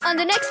on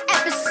the next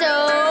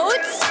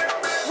episodes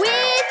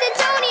with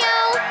Antonio.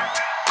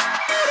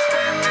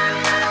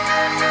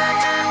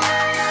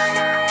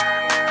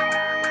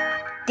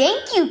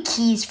 Thank you,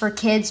 Keys for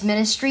Kids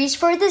Ministries,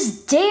 for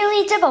this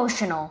daily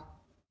devotional.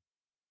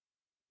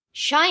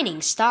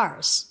 Shining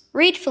stars.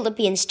 Read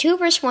Philippians 2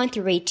 verse 1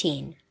 through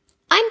 18.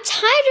 I'm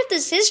tired of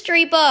this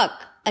history book.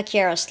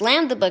 Akira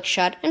slammed the book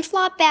shut and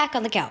flopped back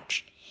on the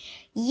couch.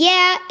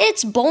 Yeah,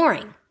 it's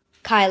boring.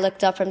 Kai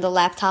looked up from the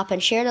laptop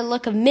and shared a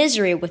look of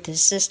misery with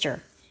his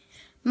sister.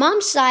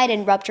 Mom sighed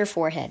and rubbed her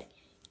forehead.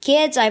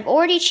 Kids, I've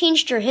already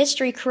changed your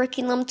history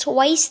curriculum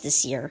twice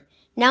this year.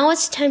 Now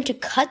it's time to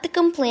cut the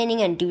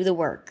complaining and do the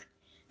work.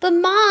 But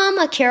Mom,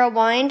 Akira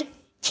whined,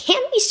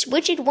 can't we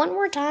switch it one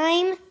more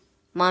time?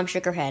 Mom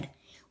shook her head.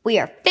 We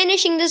are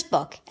finishing this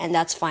book, and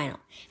that's final.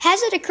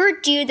 Has it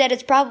occurred to you that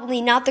it's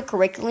probably not the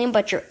curriculum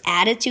but your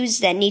attitudes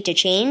that need to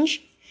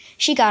change?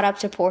 She got up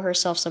to pour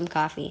herself some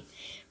coffee.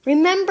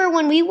 Remember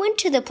when we went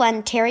to the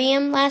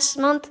planetarium last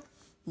month?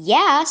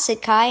 Yeah,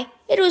 said Kai.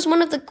 It was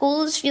one of the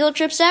coolest field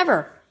trips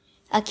ever.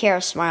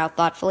 Akira smiled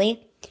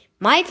thoughtfully.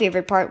 My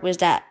favorite part was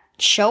that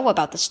show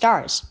about the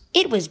stars.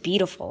 It was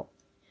beautiful.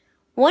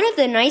 One of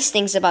the nice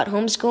things about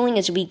homeschooling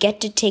is we get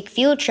to take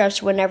field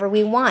trips whenever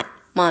we want,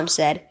 Mom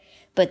said.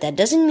 But that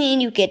doesn't mean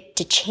you get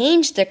to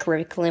change the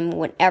curriculum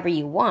whenever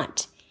you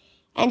want.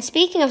 And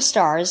speaking of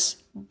stars,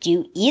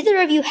 do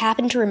either of you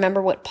happen to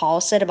remember what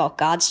Paul said about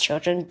God's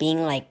children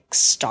being like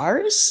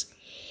stars?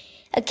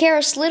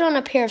 Akira slid on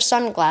a pair of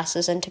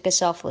sunglasses and took a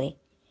selfie.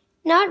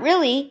 Not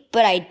really,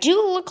 but I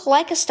do look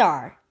like a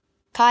star.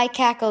 Kai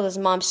cackled as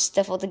Mom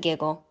stifled a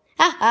giggle.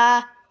 Ha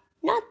ha,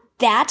 not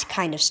that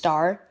kind of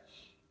star.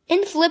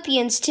 In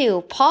Philippians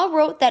 2, Paul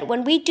wrote that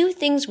when we do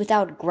things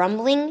without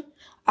grumbling,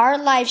 our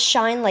lives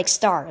shine like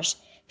stars,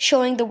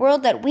 showing the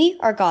world that we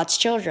are God's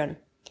children.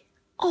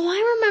 Oh,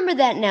 I remember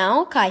that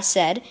now, Kai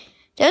said.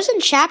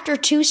 Doesn't chapter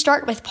 2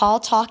 start with Paul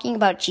talking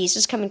about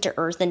Jesus coming to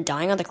earth and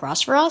dying on the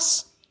cross for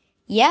us?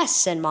 Yes,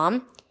 said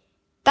Mom.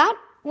 That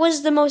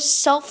was the most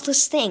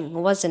selfless thing,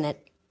 wasn't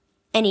it?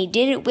 And he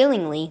did it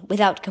willingly,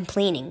 without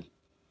complaining.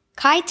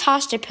 Kai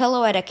tossed a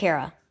pillow at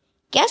Akira.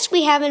 Guess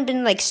we haven't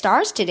been like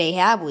stars today,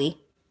 have we?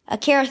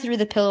 Akira threw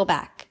the pillow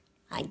back.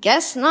 I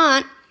guess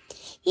not.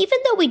 Even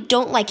though we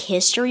don't like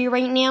history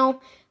right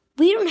now,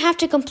 we don't have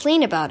to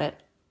complain about it.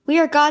 We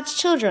are God's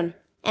children,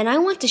 and I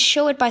want to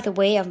show it by the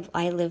way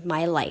I live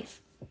my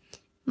life.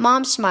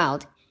 Mom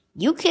smiled.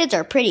 You kids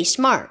are pretty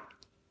smart.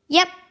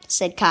 Yep,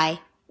 said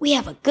Kai. We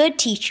have a good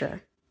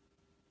teacher.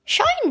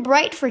 Shine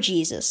bright for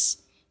Jesus.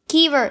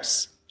 Key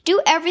verse.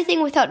 Do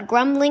everything without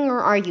grumbling or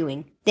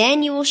arguing.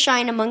 Then you will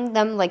shine among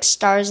them like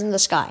stars in the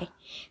sky.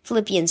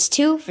 Philippians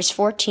 2, verse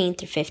 14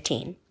 through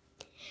 15.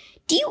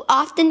 Do you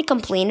often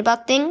complain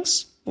about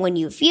things? When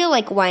you feel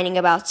like whining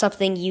about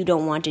something you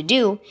don't want to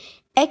do,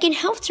 it can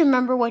help to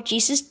remember what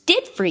Jesus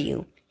did for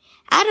you.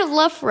 Out of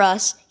love for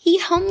us, he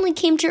humbly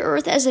came to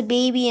earth as a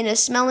baby in a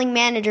smelling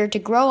manger to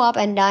grow up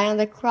and die on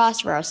the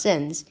cross for our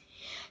sins.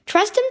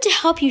 Trust him to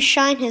help you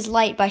shine his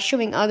light by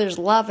showing others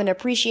love and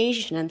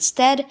appreciation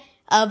instead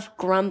of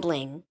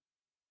grumbling.